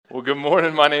Well, good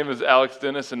morning. My name is Alex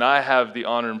Dennis, and I have the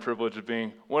honor and privilege of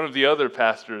being one of the other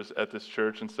pastors at this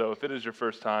church. And so if it is your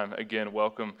first time, again,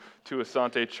 welcome to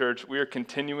Asante Church. We are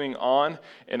continuing on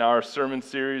in our sermon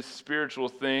series, Spiritual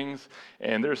Things,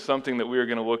 and there's something that we are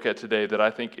going to look at today that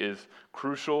I think is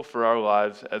crucial for our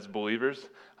lives as believers,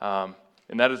 and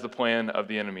that is the plan of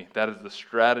the enemy. That is the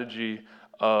strategy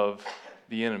of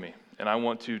the enemy. And I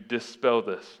want to dispel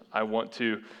this. I want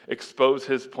to expose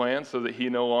his plan so that he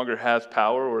no longer has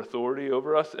power or authority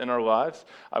over us in our lives.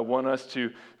 I want us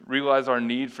to realize our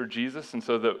need for Jesus, and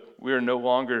so that we are no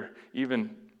longer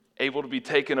even able to be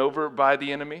taken over by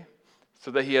the enemy, so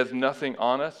that he has nothing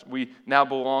on us. We now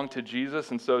belong to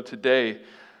Jesus, and so today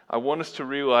I want us to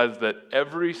realize that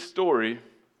every story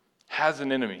has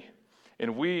an enemy.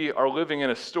 And we are living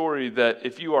in a story that,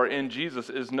 if you are in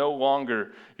Jesus, is no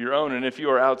longer your own. And if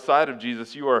you are outside of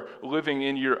Jesus, you are living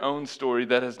in your own story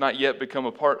that has not yet become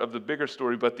a part of the bigger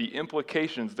story. But the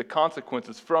implications, the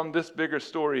consequences from this bigger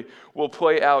story will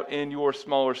play out in your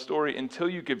smaller story until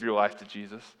you give your life to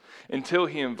Jesus, until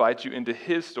he invites you into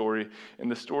his story. And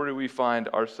the story we find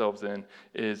ourselves in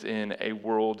is in a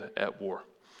world at war,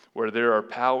 where there are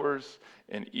powers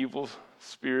and evil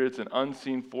spirits and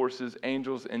unseen forces,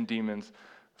 angels and demons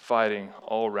fighting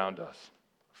all around us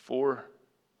for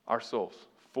our souls,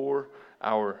 for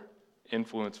our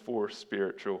influence, for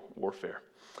spiritual warfare.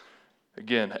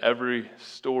 Again, every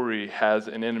story has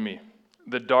an enemy.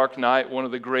 The Dark Knight, one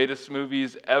of the greatest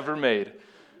movies ever made,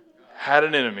 had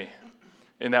an enemy,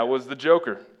 and that was the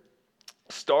Joker.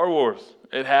 Star Wars,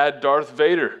 it had Darth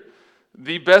Vader.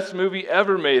 The best movie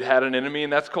ever made had an enemy,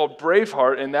 and that's called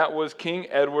Braveheart, and that was King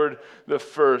Edward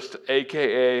I,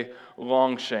 a.k.a.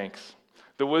 Longshanks.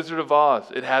 The Wizard of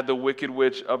Oz, it had the Wicked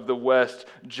Witch of the West,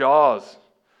 Jaws.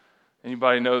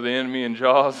 Anybody know the enemy in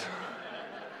Jaws?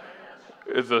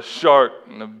 It's a shark,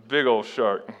 and a big old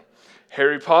shark.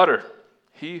 Harry Potter,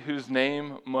 he whose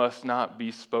name must not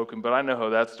be spoken. But I know how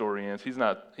that story ends. He's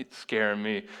scaring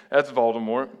me. That's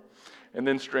Voldemort. And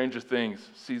then Stranger Things,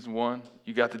 season 1,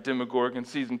 you got the Demogorgon.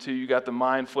 Season 2, you got the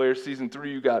Mind Flayer. Season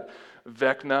 3, you got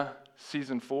Vecna.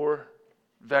 Season 4,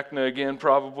 Vecna again,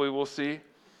 probably we'll see.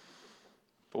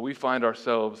 But we find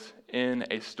ourselves in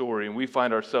a story, and we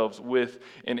find ourselves with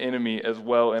an enemy as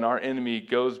well. And our enemy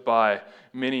goes by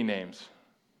many names.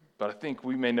 But I think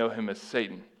we may know him as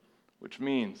Satan, which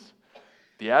means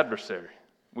the adversary.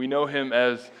 We know him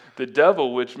as the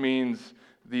devil, which means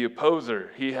the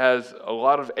opposer. He has a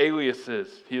lot of aliases.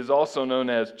 He is also known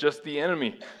as just the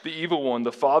enemy, the evil one,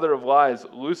 the father of lies,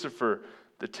 Lucifer,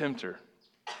 the tempter.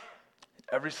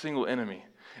 Every single enemy.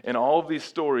 In all of these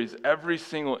stories, every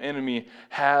single enemy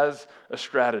has a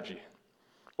strategy.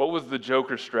 What was the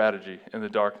Joker's strategy in The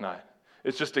Dark Knight?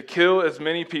 It's just to kill as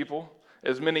many people,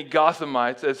 as many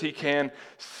Gothamites as he can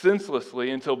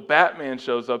senselessly until Batman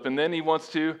shows up, and then he wants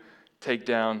to take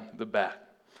down the Bat.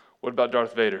 What about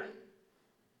Darth Vader?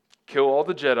 Kill all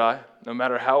the Jedi, no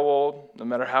matter how old, no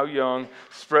matter how young,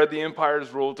 spread the Empire's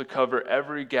rule to cover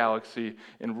every galaxy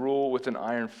and rule with an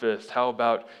iron fist. How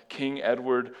about King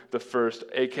Edward I,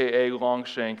 a.k.a.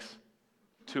 Longshanks,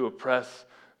 to oppress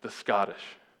the Scottish?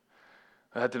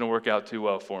 That didn't work out too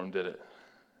well for him, did it?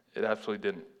 It absolutely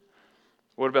didn't.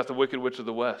 What about the Wicked Witch of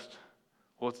the West?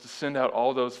 Well, it's to send out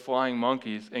all those flying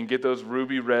monkeys and get those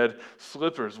ruby red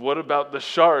slippers. What about the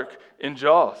shark in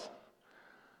Jaws?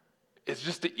 It's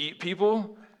just to eat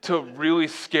people to really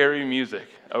scary music,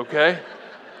 okay?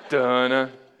 Dun-na,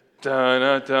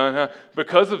 dun-na, dun-na.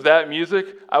 Because of that music,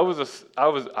 I was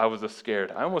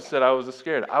scared. I almost said I was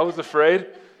scared. I was afraid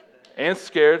and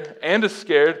scared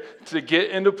to get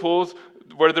into pools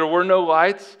where there were no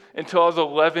lights until I was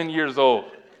 11 years old.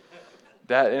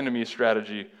 That enemy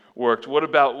strategy worked. What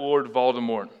about Lord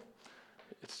Voldemort?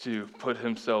 It's to put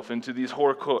himself into these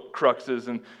Horcruxes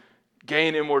and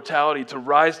gain immortality, to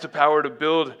rise to power, to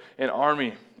build an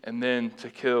army, and then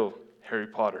to kill Harry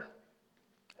Potter.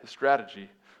 His strategy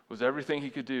was everything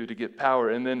he could do to get power,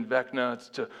 and then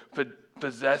Vecna to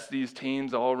possess these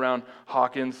teens all around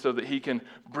Hawkins so that he can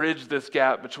bridge this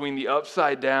gap between the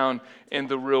upside down and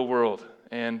the real world.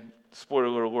 And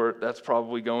spoiler alert, that's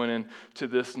probably going into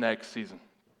this next season.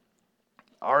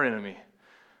 Our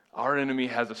enemy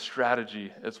has a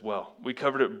strategy as well. We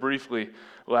covered it briefly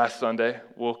last Sunday.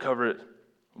 We'll cover it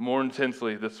more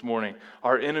intensely this morning.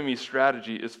 Our enemy's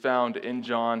strategy is found in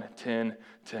John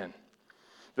 10:10.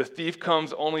 The thief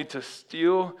comes only to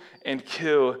steal and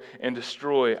kill and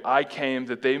destroy. I came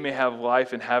that they may have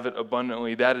life and have it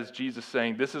abundantly. That is Jesus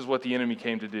saying, this is what the enemy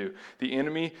came to do. The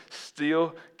enemy,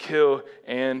 steal, kill,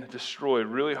 and destroy.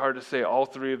 Really hard to say all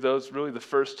three of those, really the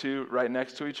first two right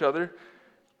next to each other.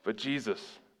 But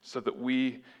Jesus, so that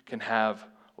we can have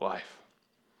life.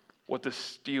 what does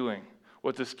stealing,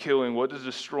 what does killing, what does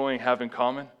destroying have in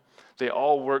common? They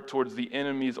all work towards the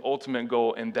enemy's ultimate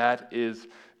goal, and that is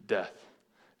death.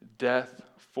 Death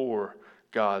for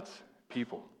God's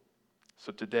people.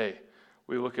 So today,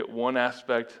 we look at one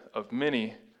aspect of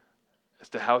many as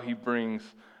to how he brings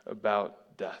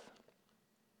about death.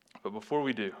 But before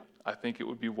we do, I think it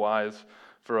would be wise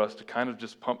for us to kind of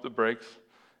just pump the brakes,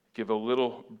 give a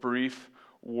little brief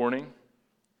warning,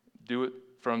 do it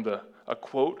from a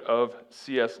quote of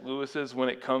C.S. Lewis's when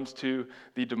it comes to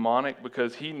the demonic,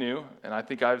 because he knew, and I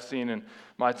think I've seen in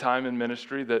my time in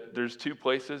ministry, that there's two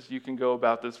places you can go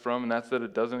about this from, and that's that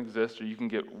it doesn't exist, or you can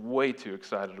get way too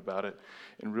excited about it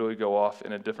and really go off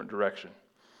in a different direction.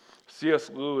 C.S.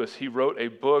 Lewis, he wrote a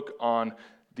book on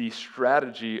the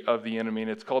strategy of the enemy, and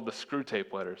it's called The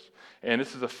Screwtape Letters. And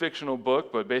this is a fictional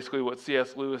book, but basically what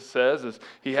C.S. Lewis says is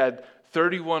he had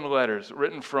 31 letters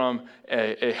written from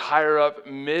a higher-up,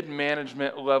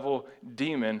 mid-management level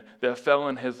demon that fell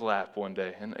in his lap one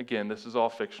day. And again, this is all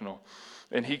fictional.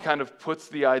 And he kind of puts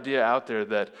the idea out there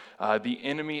that the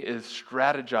enemy is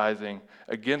strategizing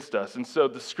against us. And so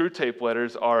the Screwtape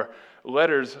Letters are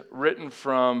letters written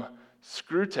from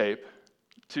Screwtape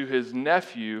to his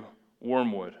nephew,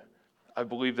 Wormwood. I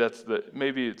believe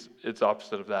maybe it's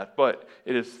opposite of that, but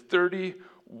it is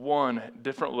 31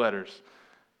 different letters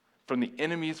from the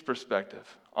enemy's perspective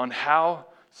on how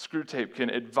Screwtape can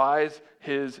advise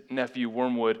his nephew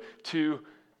Wormwood to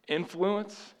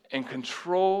influence and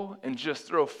control and just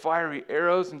throw fiery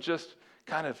arrows and just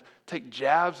kind of take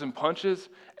jabs and punches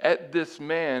at this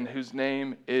man whose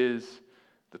name is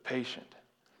the Patient.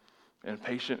 And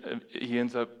Patient, he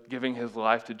ends up giving his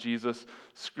life to Jesus.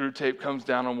 Screwtape comes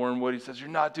down on Wormwood. He says, "You're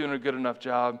not doing a good enough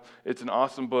job." It's an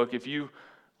awesome book. If you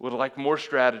would like more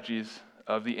strategies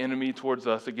of the enemy towards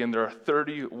us, again, there are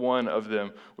 31 of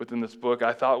them within this book.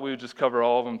 I thought we would just cover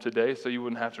all of them today so you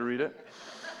wouldn't have to read it.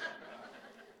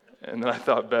 And then I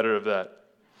thought better of that.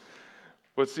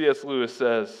 What C.S. Lewis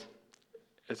says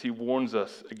as he warns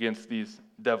us against these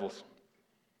devils: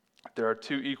 there are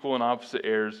two equal and opposite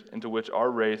errors into which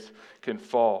our race can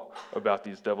fall about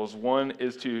these devils. One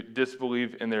is to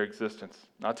disbelieve in their existence,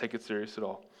 not take it serious at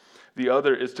all. The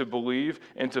other is to believe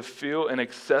and to feel an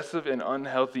excessive and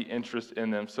unhealthy interest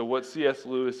in them. So what C.S.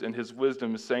 Lewis in his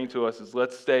wisdom is saying to us is,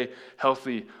 let's stay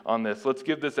healthy on this. Let's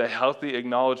give this a healthy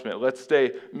acknowledgement. Let's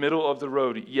stay middle of the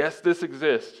road. Yes, this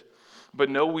exists, but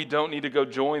no, we don't need to go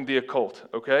join the occult,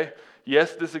 okay?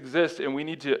 Yes, this exists, and we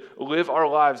need to live our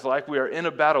lives like we are in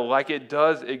a battle, like it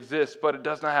does exist, but it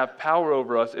does not have power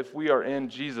over us if we are in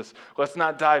Jesus. Let's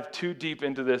not dive too deep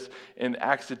into this and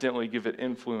accidentally give it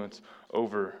influence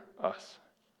over us.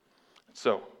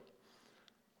 So,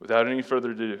 without any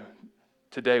further ado,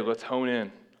 today let's hone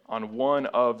in on one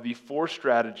of the 4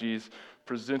 strategies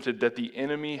presented that the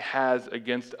enemy has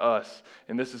against us.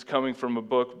 And this is coming from a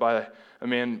book by a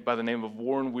man by the name of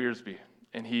Warren Wiersbe.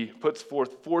 And he puts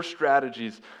forth 4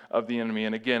 strategies of the enemy.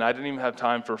 And again, I didn't even have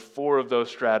time for 4 of those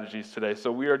strategies today.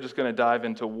 So we are just going to dive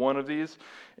into one of these.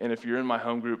 And if you're in my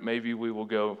home group, maybe we will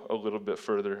go a little bit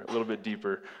further, a little bit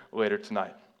deeper later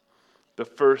tonight. The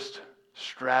first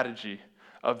strategy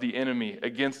of the enemy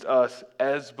against us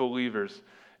as believers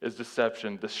is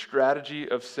deception. The strategy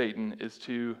of Satan is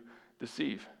to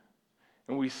deceive.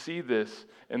 And we see this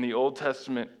in the Old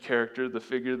Testament character, the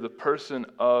figure, the person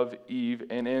of Eve,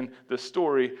 and in the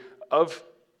story of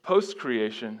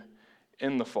post-creation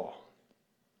in the fall.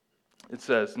 It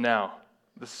says, "Now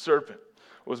the serpent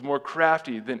was more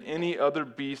crafty than any other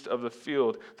beast of the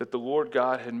field that the Lord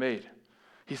God had made.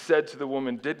 He said to the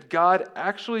woman, 'Did God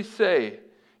actually say,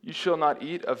 you shall not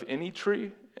eat of any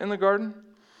tree in the garden?'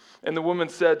 And the woman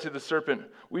said to the serpent,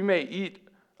 'We may eat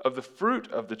of the fruit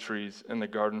of the trees in the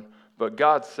garden, but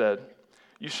God said,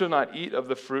 you shall not eat of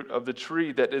the fruit of the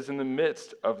tree that is in the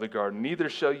midst of the garden, neither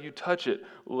shall you touch it,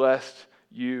 lest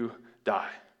you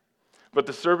die.' But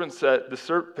the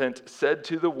serpent said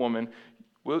to the woman,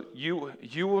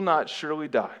 you will not surely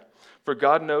die. For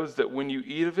God knows that when you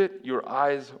eat of it, your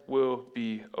eyes will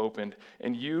be opened,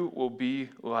 and you will be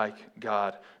like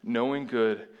God, knowing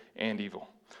good and evil.'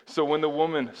 So when the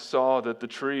woman saw that the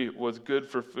tree was good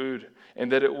for food,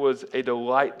 and that it was a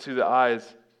delight to the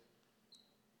eyes,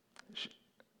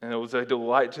 and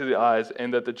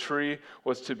that the tree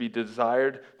was to be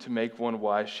desired to make one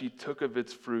wise, she took of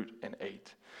its fruit and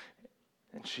ate.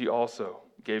 And she also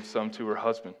gave some to her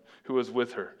husband, who was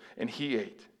with her, and he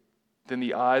ate. Then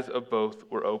the eyes of both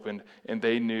were opened, and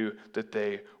they knew that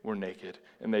they were naked.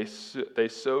 And they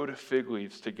sewed fig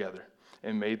leaves together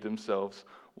and made themselves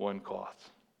one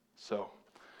cloth." So,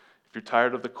 if you're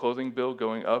tired of the clothing bill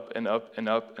going up and up and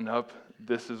up and up,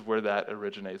 this is where that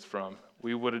originates from.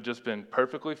 We would have just been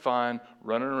perfectly fine,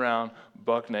 running around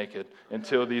buck naked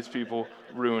until these people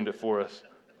ruined it for us.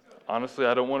 Honestly,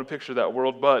 I don't want to picture that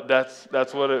world, but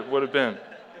that's what it would have been.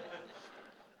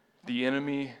 The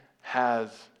enemy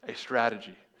has a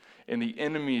strategy, and the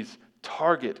enemy's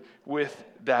target with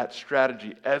that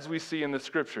strategy, as we see in the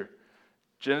scripture,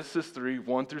 Genesis 3,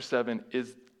 1 through 7,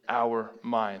 is our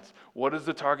minds. What is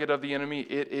the target of the enemy?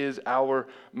 It is our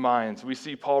minds. We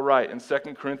see Paul write in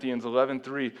 2 Corinthians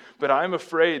 11:3, "But I am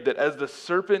afraid that as the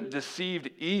serpent deceived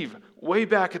Eve way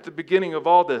back at the beginning of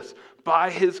all this,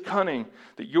 by his cunning,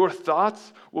 that your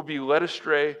thoughts will be led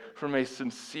astray from a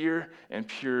sincere and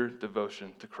pure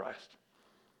devotion to Christ."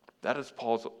 That is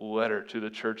Paul's letter to the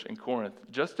church in Corinth.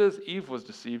 Just as Eve was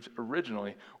deceived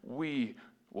originally, we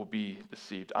will be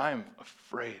deceived. I am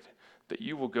afraid that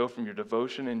you will go from your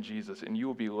devotion in Jesus and you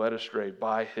will be led astray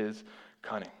by his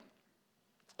cunning.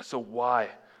 So why?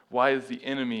 Why is the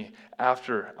enemy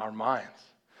after our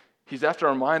minds? He's after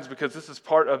our minds because this is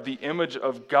part of the image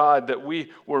of God that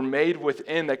we were made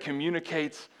within, that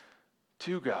communicates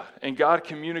to God. And God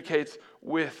communicates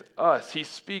with us. He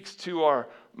speaks to our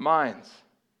minds.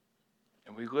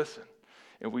 And we listen.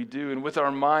 And we do. And with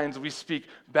our minds, we speak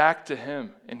back to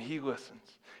him. And he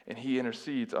listens. And he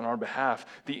intercedes on our behalf.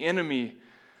 The enemy,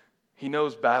 he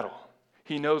knows battle.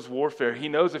 He knows warfare. He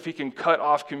knows if he can cut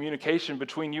off communication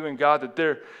between you and God, that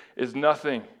there is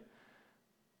nothing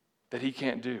that he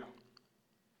can't do.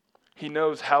 He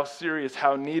knows how serious,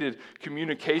 how needed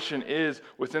communication is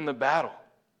within the battle.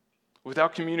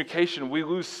 Without communication, we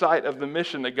lose sight of the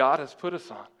mission that God has put us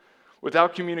on.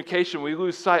 Without communication, we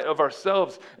lose sight of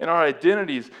ourselves and our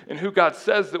identities and who God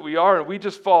says that we are, and we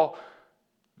just fall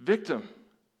victim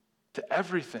to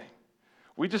everything.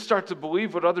 We just start to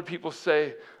believe what other people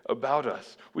say about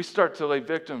us. We start to lay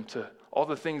victim to all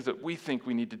the things that we think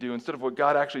we need to do instead of what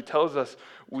God actually tells us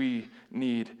we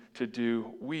need to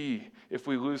do. If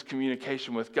we lose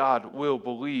communication with God, will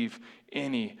believe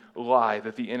any lie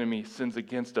that the enemy sends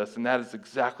against us, and that is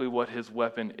exactly what his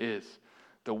weapon is.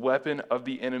 The weapon of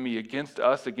the enemy against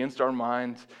us, against our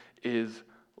minds, is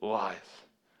lies.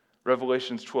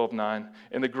 Revelations 12:9,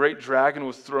 "And the great dragon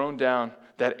was thrown down,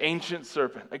 that ancient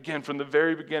serpent," again from the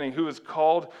very beginning, "who is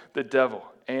called the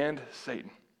devil and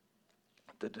Satan,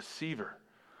 the deceiver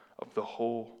of the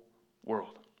whole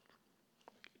world."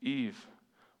 Eve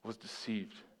was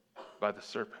deceived by the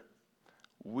serpent.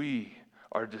 We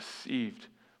are deceived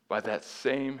by that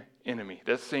same enemy,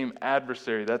 that same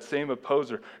adversary, that same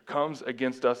opposer comes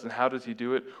against us. And how does he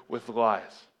do it? With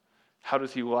lies. How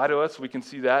does he lie to us? We can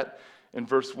see that in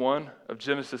verse 1 of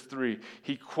Genesis 3.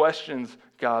 He questions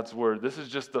God's word. This is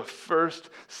just the first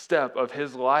step of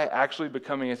his lie actually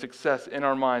becoming a success in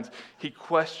our minds. He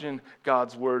questioned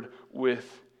God's word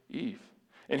with Eve.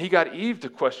 And he got Eve to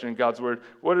question God's word.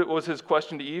 What was his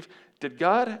question to Eve? Did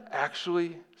God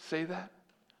actually say that?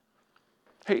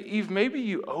 Hey, Eve, maybe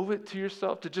you owe it to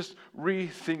yourself to just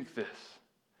rethink this.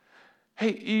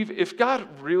 Hey, Eve, if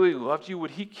God really loved you,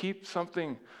 would he keep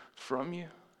something from you?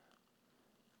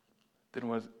 Then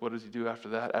what does he do after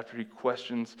that? After he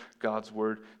questions God's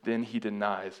word, then he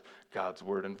denies God's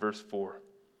word. In verse 4,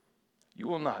 "You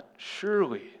will not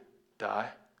surely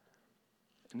die."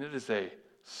 And it is a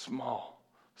small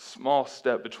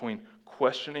step between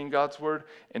questioning God's word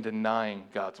and denying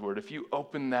God's word. If you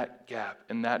open that gap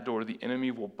and that door, the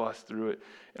enemy will bust through it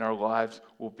and our lives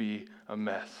will be a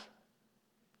mess.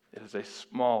 It is a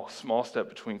small step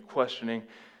between questioning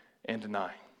and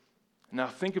denying. Now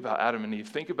think about Adam and Eve.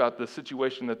 Think about the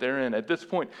situation that they're in. At this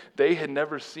point, they had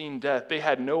never seen death. They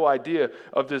had no idea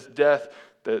of this death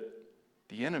that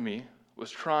the enemy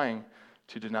was trying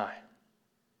to deny.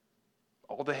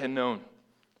 All they had known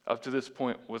up to this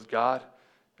point was God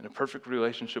and a perfect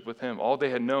relationship with him. All they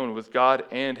had known was God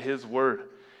and his word.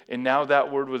 And now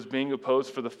that word was being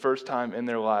opposed for the first time in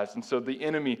their lives. And so the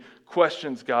enemy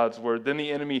questions God's word. Then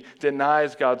the enemy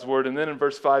denies God's word. And then in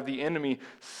verse 5, the enemy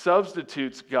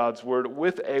substitutes God's word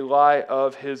with a lie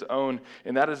of his own.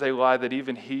 And that is a lie that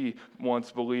even he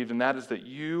once believed. And that is that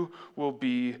you will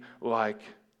be like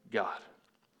God.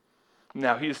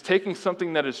 Now, he is taking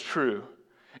something that is true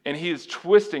and he is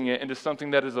twisting it into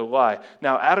something that is a lie.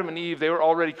 Now, Adam and Eve, they were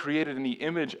already created in the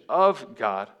image of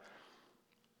God.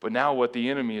 But now what the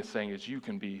enemy is saying is you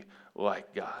can be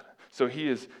like God. So he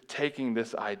is taking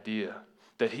this idea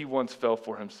that he once fell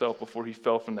for himself before he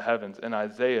fell from the heavens in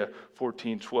Isaiah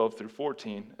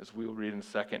 14:12-14, as we'll read in a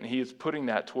second. And he is putting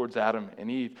that towards Adam and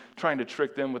Eve, trying to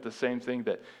trick them with the same thing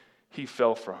that he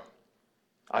fell from.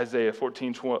 Isaiah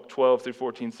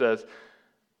 14:12-14 says,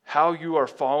 "How you are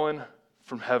fallen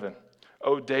from heaven,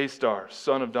 O day star,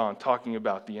 son of dawn," talking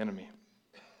about the enemy.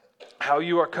 How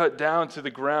you are cut down to the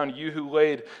ground, you who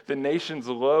laid the nations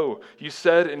low. You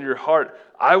said in your heart,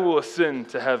 I will ascend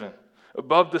to heaven.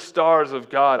 Above the stars of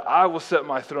God, I will set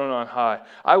my throne on high.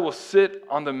 I will sit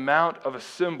on the mount of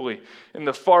assembly in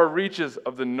the far reaches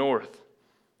of the north.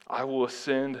 I will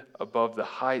ascend above the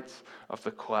heights of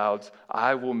the clouds.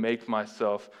 I will make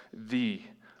myself the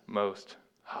Most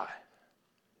High.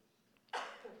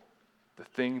 The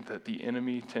thing that the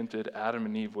enemy tempted Adam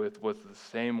and Eve with was the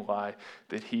same lie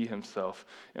that he himself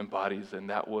embodies, and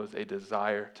that was a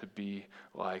desire to be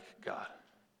like God.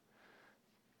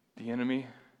 The enemy,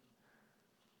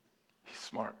 he's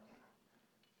smart.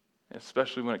 And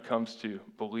especially when it comes to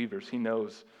believers, he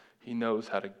knows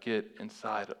how to get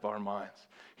inside of our minds.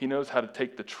 He knows how to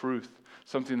take the truth,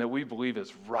 something that we believe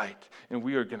is right, and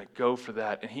we are going to go for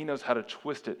that. And he knows how to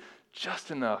twist it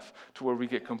just enough to where we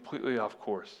get completely off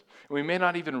course. And we may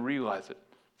not even realize it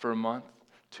for a month,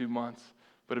 2 months,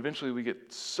 but eventually we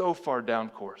get so far down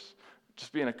course,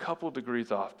 just being a couple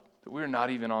degrees off, that we're not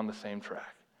even on the same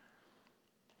track.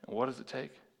 And what does it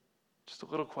take? Just a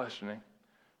little questioning,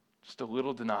 just a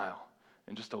little denial,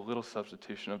 and just a little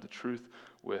substitution of the truth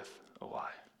with a lie.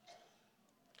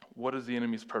 What is the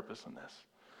enemy's purpose in this?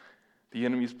 The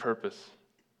enemy's purpose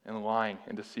in lying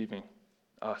and deceiving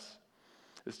us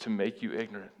is to make you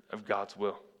ignorant of God's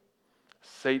will.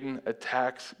 Satan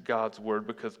attacks God's word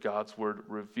because God's word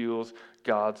reveals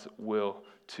God's will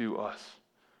to us.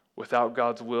 Without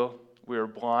God's will, we are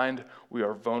blind, we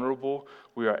are vulnerable,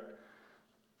 we are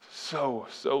so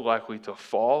likely to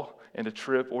fall and to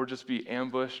trip or just be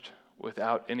ambushed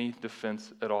without any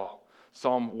defense at all.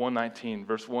 Psalm 119,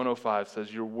 verse 105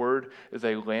 says, your word is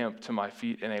a lamp to my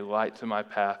feet and a light to my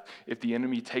path. If the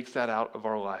enemy takes that out of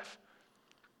our life,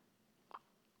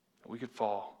 we could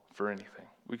fall for anything.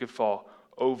 We could fall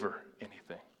over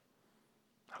anything.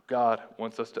 Now, God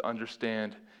wants us to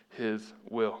understand his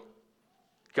will.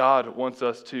 God wants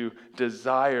us to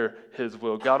desire his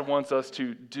will. God wants us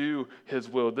to do his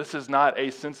will. This is not a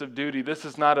sense of duty. This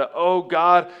is not oh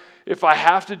God, if I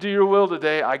have to do your will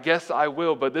today, I guess I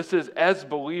will. But this is as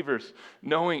believers,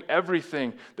 knowing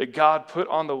everything that God put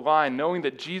on the line, knowing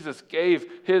that Jesus gave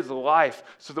his life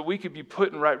so that we could be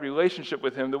put in right relationship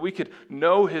with him, that we could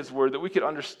know his word, that we could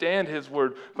understand his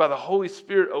word by the Holy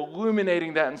Spirit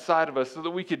illuminating that inside of us so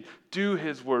that we could do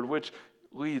his word, which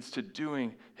leads to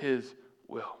doing his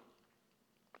will.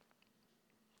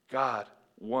 God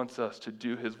wants us to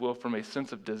do his will from a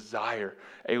sense of desire,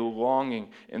 a longing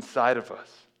inside of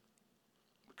us.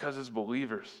 Because as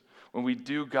believers, when we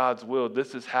do God's will,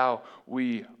 this is how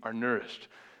we are nourished.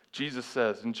 Jesus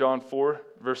says in John 4,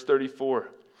 verse 34,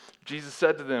 Jesus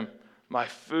said to them, my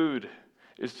food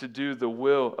is to do the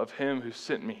will of him who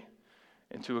sent me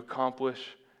and to accomplish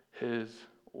his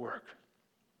work.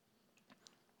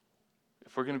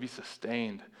 If we're going to be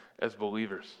sustained as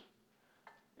believers,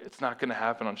 it's not going to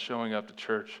happen on showing up to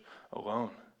church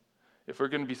alone. If we're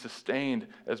going to be sustained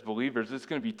as believers, it's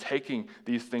going to be taking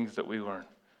these things that we learn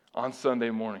on Sunday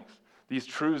mornings, these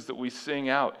truths that we sing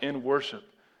out in worship,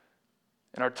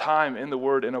 and our time in the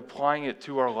Word and applying it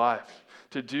to our lives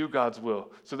to do God's will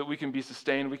so that we can be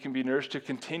sustained, we can be nourished to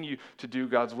continue to do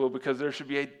God's will, because there should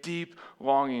be a deep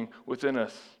longing within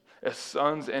us as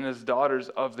sons and as daughters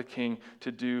of the King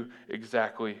to do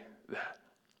exactly that.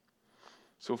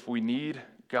 So if we need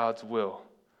God's will,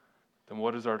 then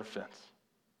what is our defense?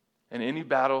 In any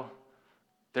battle,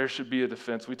 there should be a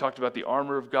defense. We talked about the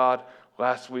armor of God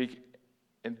last week,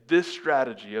 and this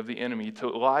strategy of the enemy to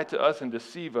lie to us and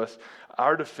deceive us,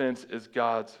 our defense is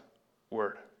God's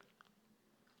word.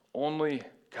 Only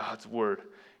God's word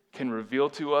can reveal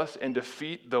to us and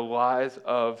defeat the lies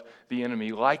of the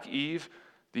enemy. Like Eve,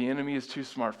 the enemy is too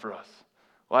smart for us.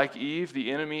 Like Eve,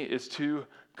 the enemy is too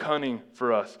cunning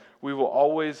for us. We will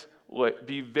always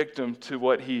be victim to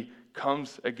what he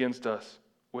comes against us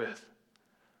with,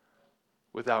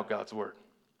 without God's word.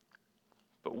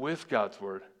 But with God's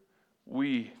word,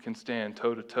 we can stand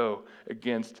toe-to-toe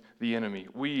against the enemy.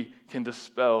 We can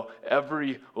dispel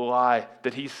every lie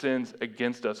that he sends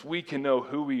against us. We can know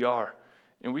who we are,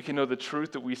 and we can know the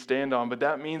truth that we stand on, but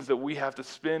that means that we have to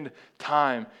spend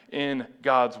time in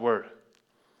God's word.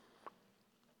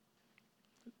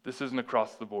 This isn't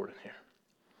across the board in here.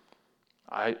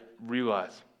 I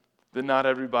realize that not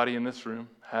everybody in this room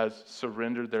has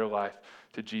surrendered their life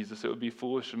to Jesus. It would be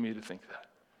foolish of me to think that.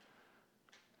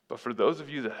 But for those of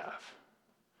you that have,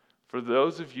 for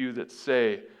those of you that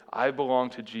say, I belong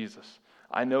to Jesus,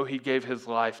 I know he gave his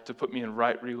life to put me in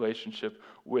right relationship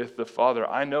with the Father.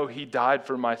 I know he died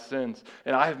for my sins,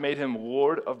 and I have made him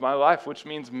Lord of my life, which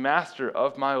means master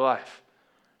of my life.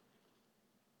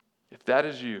 If that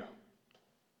is you,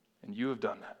 and you have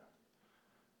done that,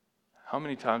 How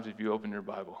many times have you opened your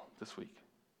Bible this week?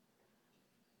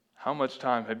 How much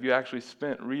time have you actually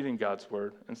spent reading God's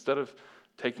word instead of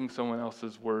taking someone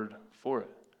else's word for it?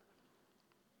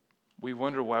 We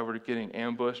wonder why we're getting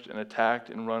ambushed and attacked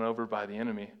and run over by the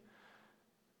enemy.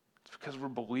 It's because we're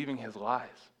believing his lies.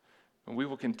 And we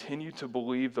will continue to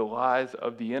believe the lies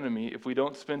of the enemy if we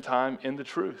don't spend time in the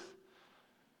truth.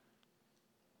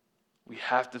 We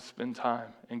have to spend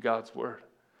time in God's word.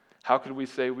 How could we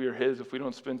say we are his if we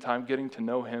don't spend time getting to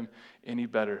know him any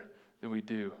better than we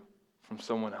do from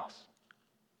someone else?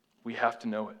 We have to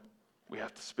know it. We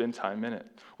have to spend time in it.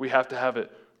 We have to have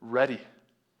it ready.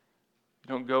 You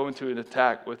don't go into an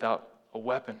attack without a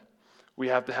weapon. We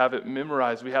have to have it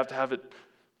memorized. We have to have it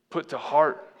put to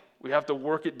heart. We have to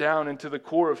work it down into the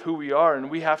core of who we are, and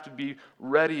we have to be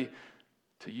ready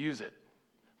to use it.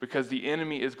 Because the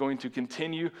enemy is going to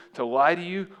continue to lie to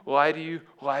you, lie to you,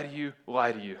 lie to you,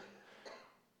 lie to you.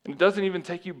 And it doesn't even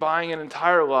take you buying an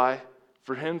entire lie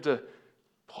for him to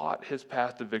plot his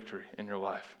path to victory in your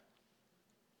life.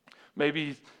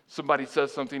 Maybe somebody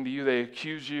says something to you, they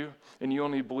accuse you, and you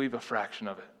only believe a fraction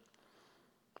of it.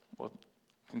 Well,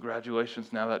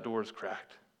 congratulations, now that door is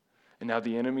cracked. And now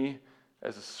the enemy,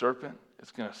 as a serpent,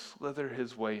 is going to slither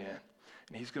his way in.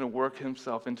 And he's going to work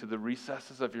himself into the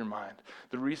recesses of your mind,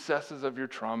 the recesses of your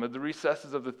trauma, the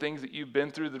recesses of the things that you've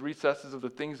been through, the recesses of the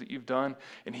things that you've done.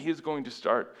 And he is going to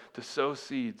start to sow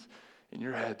seeds in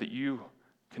your head that you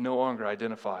can no longer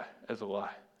identify as a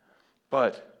lie,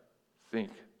 but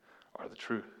think are the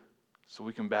truth. So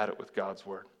we combat it with God's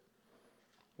word.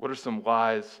 What are some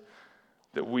lies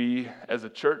that we as a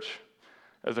church,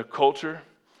 as a culture,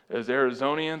 as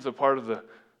Arizonians, a part of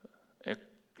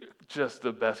just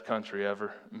the best country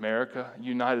ever, America,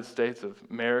 United States of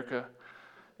America,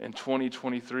 in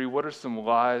 2023, what are some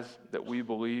lies that we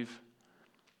believe?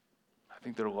 I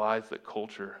think they're lies that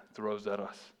culture throws at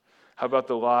us. How about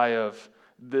the lie of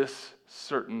this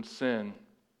certain sin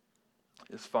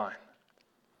is fine?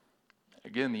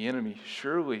 Again, the enemy,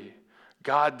 surely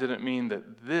God didn't mean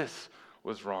that this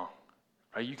was wrong.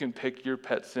 Right? You can pick your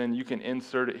pet sin, you can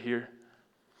insert it here.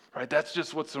 Right? That's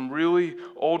just what some really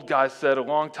old guys said a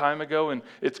long time ago, and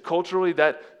it's culturally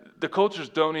that the cultures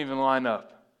don't even line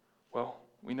up. Well,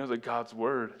 we know that God's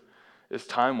word is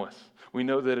timeless. We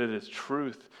know that it is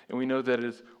truth, and we know that it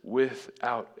is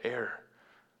without error.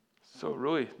 So it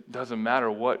really doesn't matter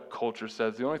what culture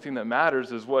says. The only thing that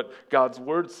matters is what God's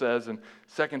word says. In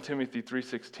 2 Timothy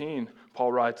 3:16,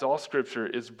 Paul writes, all scripture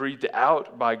is breathed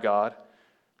out by God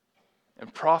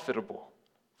and profitable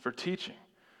for teaching,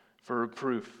 for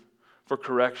reproof, for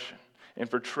correction, and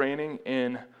for training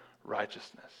in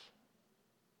righteousness.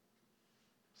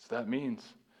 So that means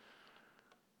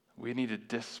we need to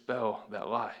dispel that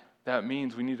lie. That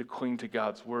means we need to cling to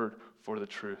God's word for the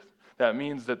truth. That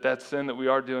means that sin that we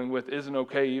are dealing with isn't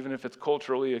okay, even if it's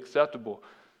culturally acceptable.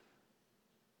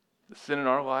 The sin in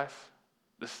our life,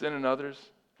 the sin in others,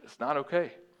 it's not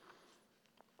okay.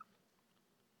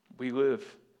 We live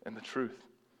in the truth.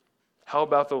 How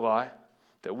about the lie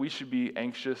that we should be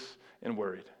anxious and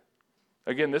worried?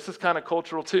 Again, this is kind of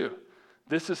cultural too.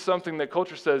 This is something that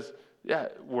culture says, yeah,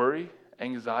 worry,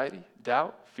 anxiety,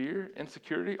 doubt, fear,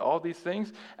 insecurity, all these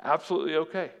things, absolutely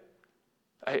okay.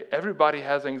 Everybody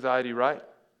has anxiety, right?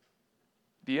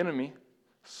 The enemy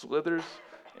slithers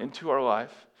into our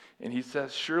life and he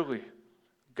says, surely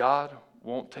God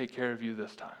won't take care of you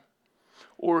this time.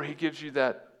 Or he gives you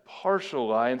that partial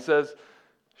lie and says,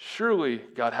 surely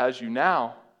God has you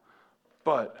now,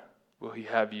 but will he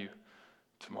have you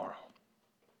tomorrow?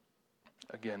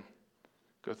 Again,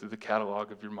 go through the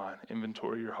catalog of your mind,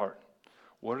 inventory your heart.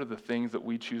 What are the things that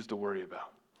we choose to worry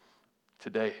about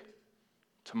today,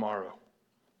 tomorrow?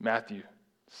 Matthew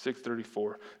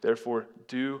 6:34. Therefore,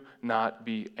 do not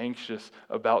be anxious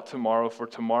about tomorrow, for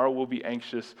tomorrow will be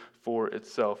anxious for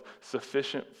itself.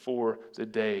 Sufficient for the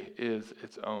day is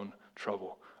its own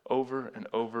trouble. Over and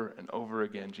over and over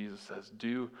again, Jesus says,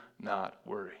 do not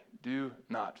worry. Do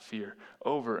not fear.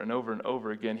 Over and over and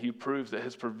over again, he proves that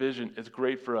his provision is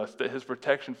great for us, that his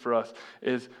protection for us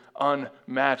is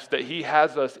unmatched, that he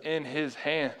has us in his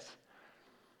hands.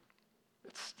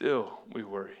 But still, we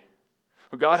worry.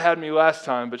 Well, God had me last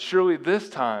time, but surely this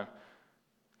time,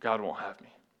 God won't have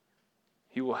me.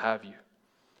 He will have you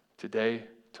today,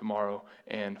 tomorrow,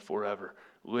 and forever.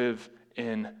 Live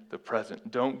in the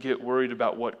present. Don't get worried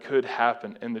about what could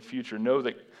happen in the future. Know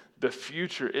that the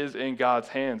future is in God's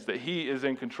hands, that he is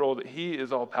in control, that he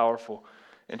is all powerful,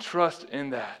 and trust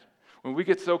in that. When we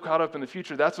get so caught up in the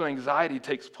future, that's when anxiety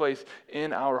takes place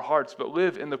in our hearts. But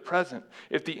live in the present.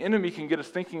 If the enemy can get us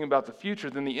thinking about the future,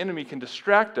 then the enemy can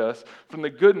distract us from the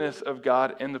goodness of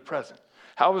God in the present.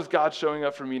 How is God showing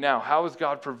up for me now? How is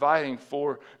God providing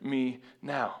for me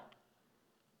now?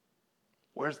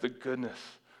 Where's the goodness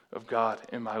of God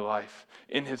in my life,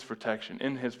 in his protection,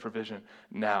 in his provision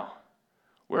now?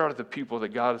 Where are the people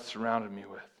that God has surrounded me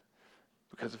with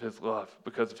because of his love,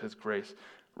 because of his grace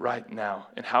right now?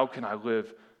 And how can I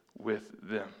live with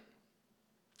them?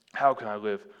 How can I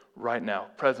live right now,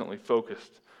 presently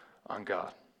focused on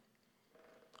God?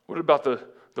 What about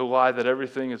the lie that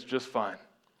everything is just fine?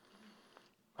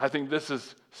 I think this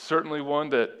is certainly one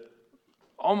that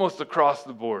almost across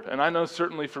the board, and I know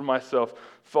certainly for myself,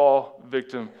 fall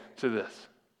victim to this.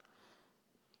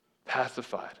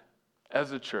 Pacified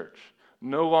as a church,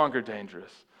 no longer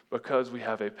dangerous because we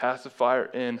have a pacifier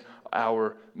in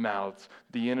our mouths.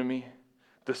 The enemy,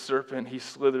 the serpent, he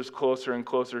slithers closer and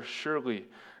closer. Surely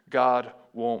God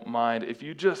won't mind if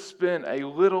you just spend a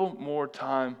little more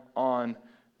time on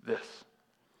this.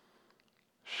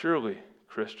 Surely,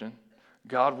 Christian,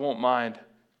 God won't mind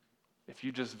if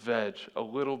you just veg a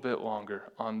little bit longer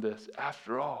on this.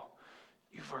 After all,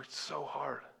 you've worked so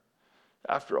hard.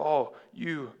 After all,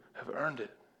 you have earned it.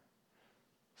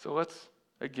 So let's,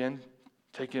 again,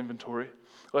 take inventory.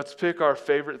 Let's pick our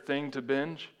favorite thing to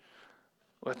binge.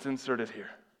 Let's insert it here.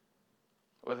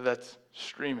 Whether that's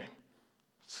streaming,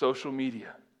 social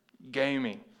media,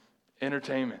 gaming,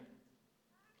 entertainment.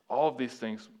 All of these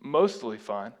things, mostly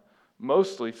fine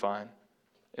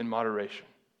in moderation,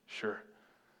 sure.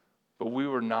 But we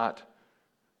were not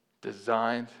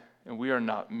designed, and we are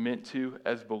not meant to,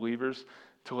 as believers,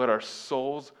 to let our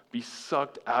souls be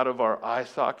sucked out of our eye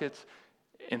sockets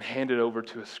and handed over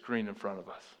to a screen in front of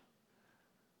us.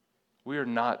 We are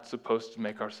not supposed to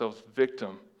make ourselves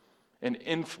victim and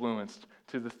influenced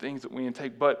to the things that we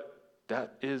intake, but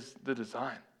that is the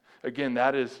design. Again,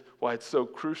 that is why it's so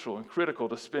crucial and critical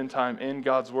to spend time in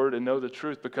God's Word and know the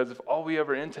truth, because if all we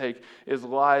ever intake is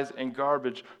lies and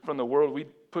garbage from the world, we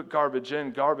put garbage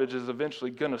in, garbage is eventually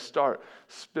going to start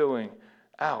spilling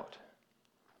out.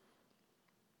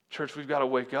 Church, we've got to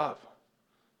wake up.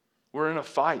 We're in a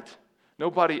fight.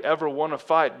 Nobody ever won a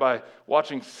fight by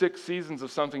watching 6 seasons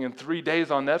of something in 3 days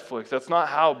on Netflix. That's not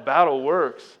how battle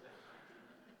works.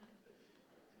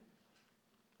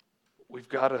 We've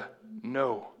got to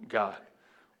know God.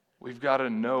 We've got to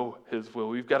know his will.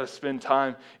 We've got to spend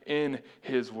time in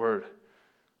his word.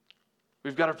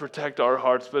 We've got to protect our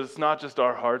hearts, but it's not just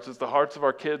our hearts, it's the hearts of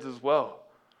our kids as well.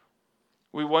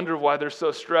 We wonder why they're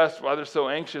so stressed, why they're so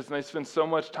anxious, and they spend so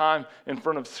much time in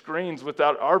front of screens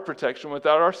without our protection,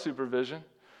 without our supervision.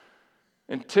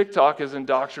 And TikTok is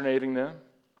indoctrinating them.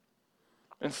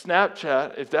 And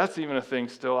Snapchat, if that's even a thing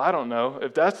still, I don't know.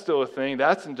 If that's still a thing,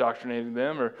 that's indoctrinating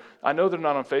them. Or I know they're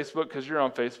not on Facebook because you're on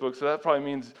Facebook, so that probably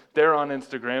means they're on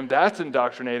Instagram. That's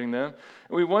indoctrinating them.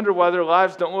 And we wonder why their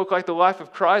lives don't look like the life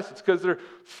of Christ. It's because they're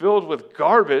filled with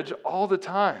garbage all the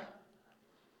time.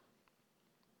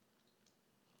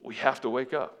 We have to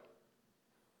wake up.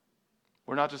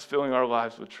 We're not just filling our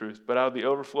lives with truth, but out of the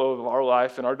overflow of our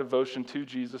life and our devotion to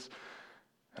Jesus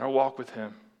and our walk with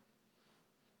him,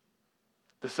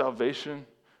 the salvation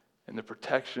and the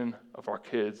protection of our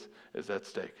kids is at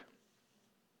stake.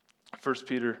 1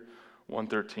 Peter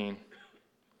 1:13.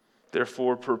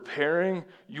 Therefore, preparing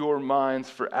your minds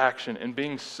for action and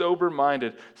being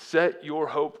sober-minded, set your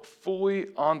hope fully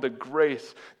on the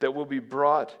grace that will be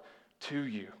brought to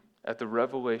you at the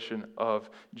revelation of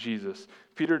Jesus.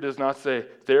 Peter does not say,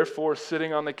 therefore,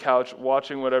 sitting on the couch,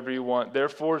 watching whatever you want,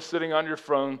 therefore, sitting on your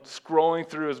phone, scrolling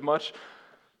through as much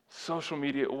social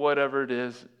media, whatever it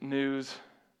is, news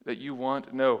that you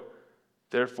want. No.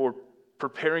 Therefore,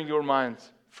 preparing your minds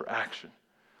for action,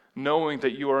 knowing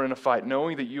that you are in a fight,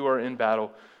 knowing that you are in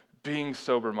battle, being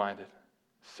sober-minded.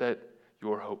 Set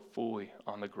your hope fully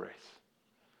on the grace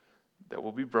that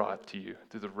will be brought to you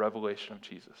through the revelation of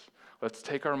Jesus. Let's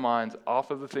take our minds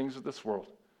off of the things of this world.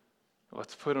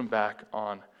 Let's put them back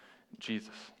on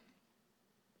Jesus.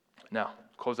 Now,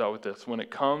 close out with this. When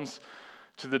it comes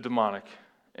to the demonic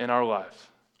in our lives,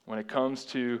 when it comes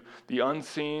to the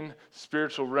unseen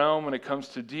spiritual realm, when it comes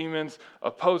to demons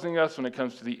opposing us, when it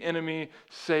comes to the enemy,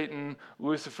 Satan,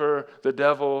 Lucifer, the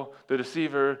devil, the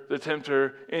deceiver, the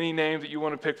tempter, any name that you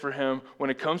want to pick for him, when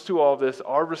it comes to all this,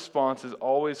 our response is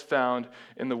always found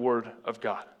in the Word of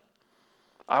God.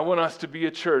 I want us to be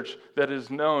a church that is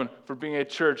known for being a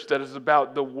church that is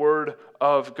about the Word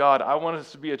of God. I want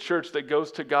us to be a church that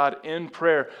goes to God in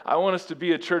prayer. I want us to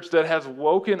be a church that has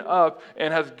woken up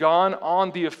and has gone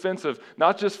on the offensive,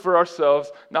 not just for ourselves,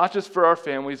 not just for our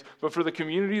families, but for the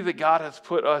community that God has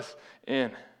put us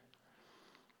in.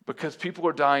 Because people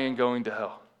are dying and going to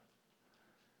hell.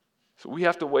 So we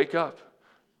have to wake up,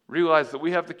 Realize that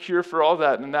we have the cure for all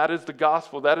that, and that is the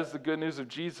gospel. That is the good news of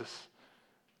Jesus.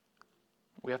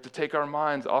 We have to take our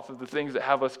minds off of the things that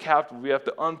have us captive. We have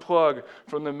to unplug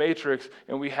from the matrix,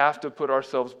 and we have to put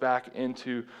ourselves back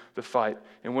into the fight.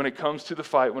 And when it comes to the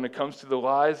fight, when it comes to the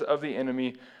lies of the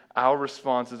enemy, our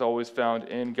response is always found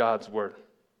in God's word.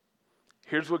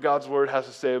 Here's what God's word has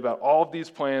to say about all of these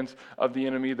plans of the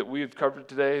enemy that we have covered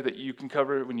today, that you can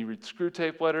cover when you read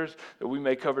Screwtape Letters, that we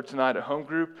may cover tonight at home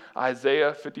group.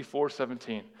 Isaiah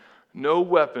 54:17. No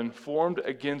weapon formed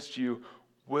against you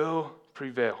will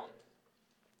prevail,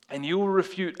 and you will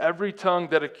refute every tongue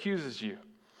that accuses you.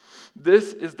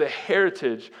 This is the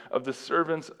heritage of the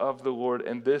servants of the Lord,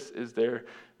 and this is their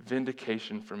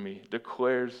vindication from me,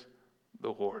 declares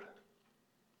the Lord.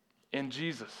 In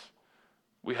Jesus,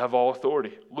 we have all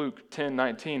authority. Luke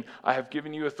 10:19, I have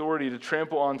given you authority to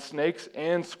trample on snakes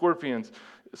and scorpions,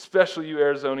 especially you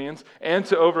Arizonians, and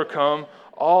to overcome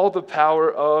all the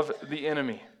power of the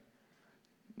enemy.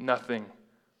 Nothing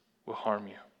will harm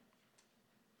you.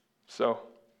 So,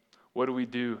 what do we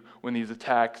do when these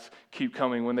attacks keep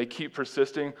coming? When they keep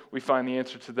persisting, we find the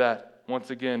answer to that.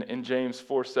 Once again, in James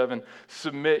 4:7,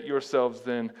 submit yourselves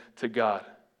then to God.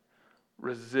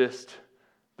 Resist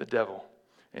the devil,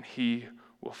 and he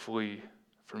will flee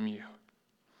from you.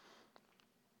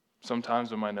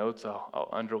 Sometimes in my notes, I'll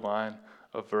underline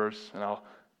a verse, and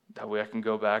that way I can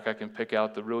go back, I can pick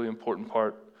out the really important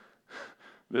part.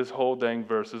 This whole dang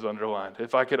verse is underlined.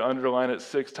 If I could underline it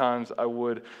 6 times, I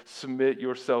would. Submit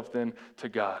yourself then to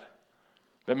God.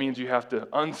 That means you have to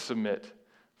unsubmit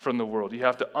from the world. You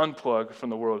have to unplug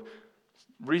from the world.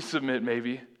 Resubmit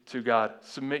maybe to God.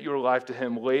 Submit your life to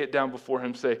Him. Lay it down before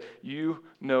Him. Say, you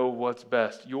know what's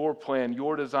best. Your plan,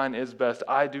 your design is best.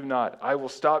 I do not. I will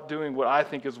stop doing what I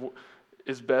think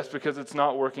is best because it's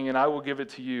not working, and I will give it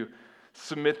to you.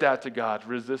 Submit that to God.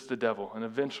 Resist the devil. And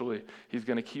eventually, he's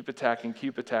going to keep attacking.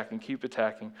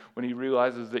 When he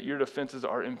realizes that your defenses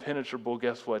are impenetrable,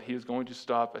 guess what? He is going to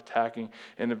stop attacking,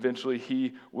 and eventually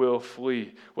he will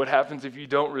flee. What happens if you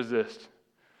don't resist?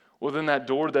 Well, then that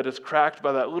door that is cracked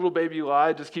by that little baby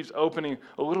lie just keeps opening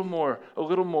a little more.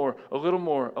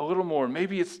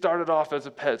 Maybe it started off as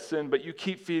a pet sin, but you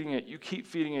keep feeding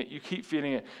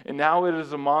it. And now it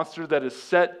is a monster that is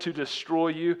set to destroy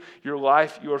you, your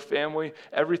life, your family.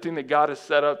 Everything that God has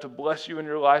set up to bless you in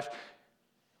your life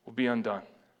will be undone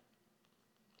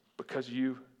because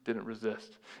you didn't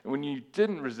resist. And when you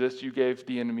didn't resist, you gave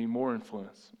the enemy more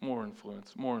influence.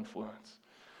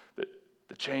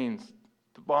 The chains,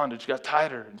 the bondage got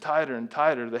tighter and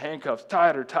tighter. The handcuffs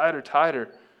tighter.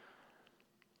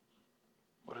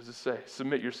 What does it say?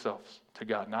 Submit yourselves to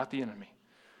God, not the enemy.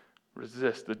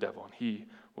 Resist the devil, and he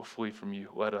will flee from you.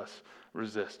 Let us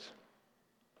resist.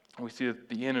 And we see that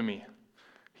the enemy,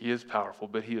 he is powerful,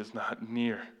 but he is not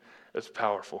near as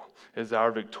powerful as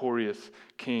our victorious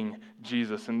King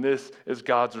Jesus. And this is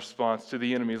God's response to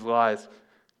the enemy's lies.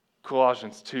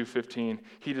 Colossians 2:15,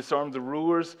 he disarmed the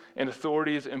rulers and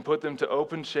authorities and put them to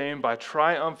open shame by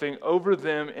triumphing over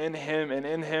them in him, and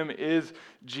in him is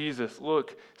Jesus.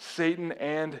 Look, Satan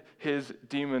and his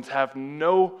demons have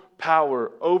no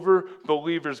power over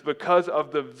believers because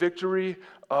of the victory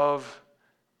of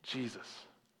Jesus.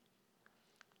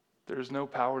 There is no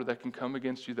power that can come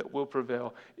against you that will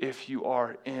prevail if you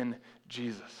are in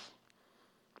Jesus.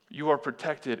 You are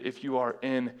protected if you are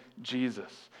in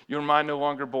Jesus. Your mind no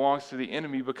longer belongs to the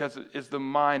enemy because it is the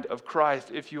mind of Christ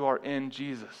if you are in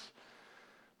Jesus.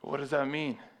 But what does that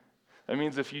mean? That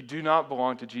means if you do not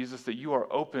belong to Jesus, that you are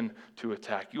open to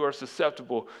attack. You are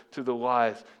susceptible to the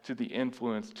lies, to the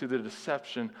influence, to the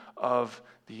deception of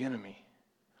the enemy.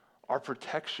 Our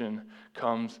protection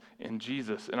comes in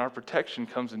Jesus, and our protection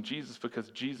comes in Jesus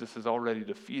because Jesus has already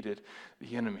defeated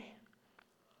the enemy.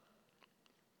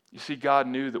 You see, God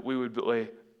knew that we would lay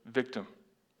victim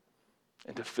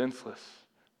and defenseless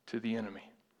to the enemy.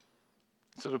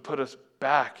 So to put us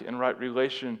back in right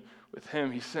relation with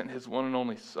him, he sent his one and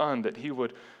only Son that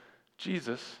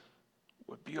Jesus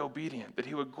would be obedient, that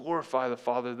he would glorify the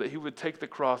Father, that he would take the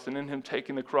cross, and in him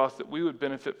taking the cross, that we would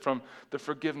benefit from the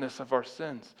forgiveness of our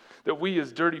sins. That we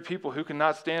as dirty people who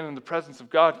cannot stand in the presence of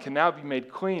God can now be made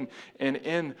clean and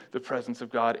in the presence of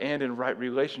God and in right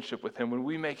relationship with him when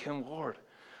we make him Lord.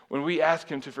 When we ask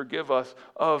him to forgive us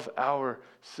of our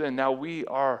sin, now we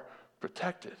are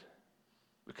protected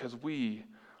because we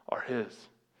are his.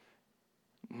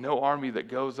 No army that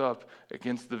goes up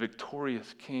against the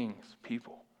victorious King's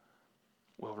people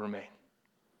will remain.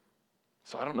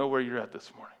 So I don't know where you're at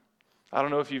this morning. I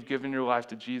don't know if you've given your life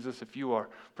to Jesus, if you are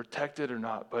protected or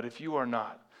not. But if you are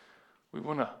not, we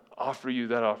want to offer you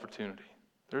that opportunity.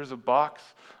 There's a box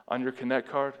on your Connect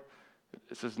card.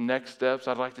 It says next steps.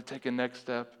 I'd like to take a next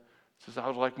step. It says I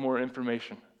would like more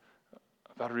information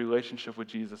about a relationship with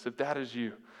Jesus. If that is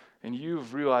you, and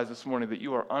you've realized this morning that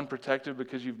you are unprotected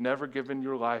because you've never given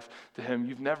your life to Him,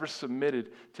 you've never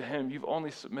submitted to Him, you've only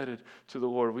submitted to the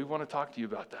Lord, we want to talk to you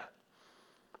about that.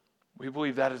 We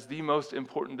believe that is the most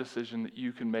important decision that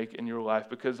you can make in your life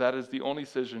because that is the only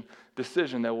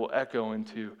decision that will echo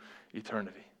into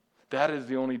eternity. That is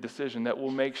the only decision that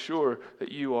will make sure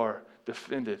that you are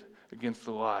defended against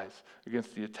the lies,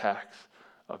 against the attacks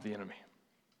of the enemy.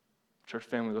 Church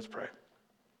family, let's pray.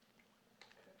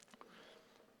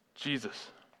 Jesus,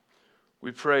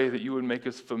 we pray that you would make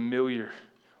us familiar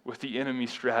with the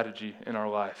enemy's strategy in our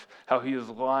life, how he is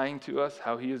lying to us,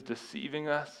 how he is deceiving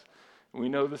us. And we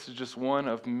know this is just one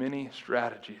of many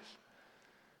strategies.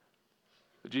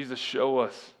 But Jesus, show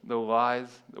us the lies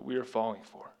that we are falling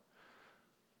for.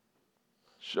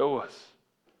 Show us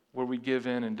where we give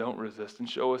in and don't resist, and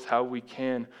show us how we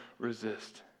can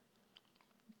resist.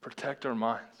 Protect our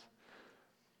minds.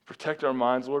 Protect our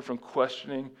minds, Lord, from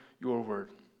questioning your word.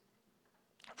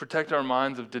 Protect our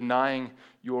minds of denying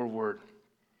your word.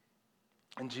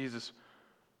 And Jesus,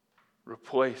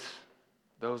 replace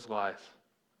those lies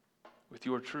with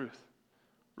your truth.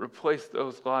 Replace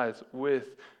those lies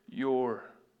with your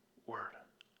word.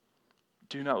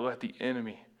 Do not let the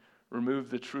enemy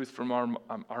remove the truth from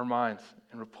our minds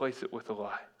and replace it with a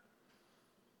lie.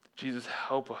 Jesus,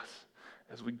 help us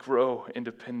as we grow in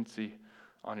dependency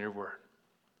on your word.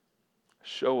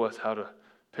 Show us how to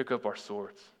pick up our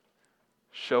swords.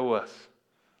 Show us,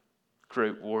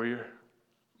 great warrior,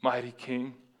 mighty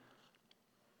king,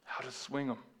 how to swing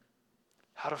them,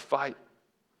 how to fight,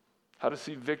 how to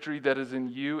see victory that is in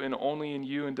you and only in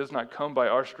you and does not come by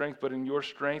our strength, but in your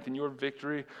strength and your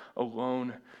victory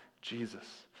alone,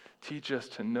 Jesus. Teach us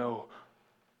to know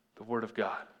the Word of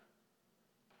God.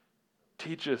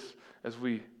 Teach us as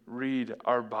we read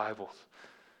our Bibles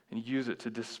and use it to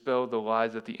dispel the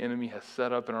lies that the enemy has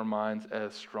set up in our minds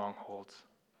as strongholds.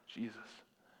 Jesus,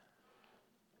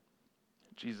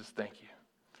 thank you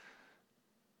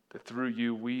that through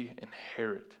you we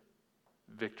inherit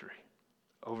victory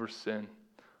over sin,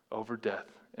 over death,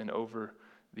 and over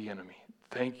the enemy.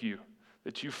 Thank you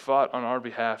that you fought on our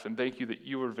behalf, and thank you that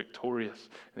you were victorious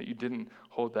and that you didn't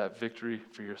hold that victory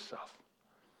for yourself,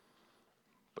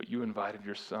 but you invited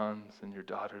your sons and your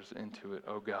daughters into it,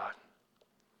 oh God.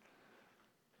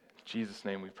 In Jesus'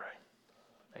 name we pray.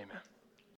 Amen.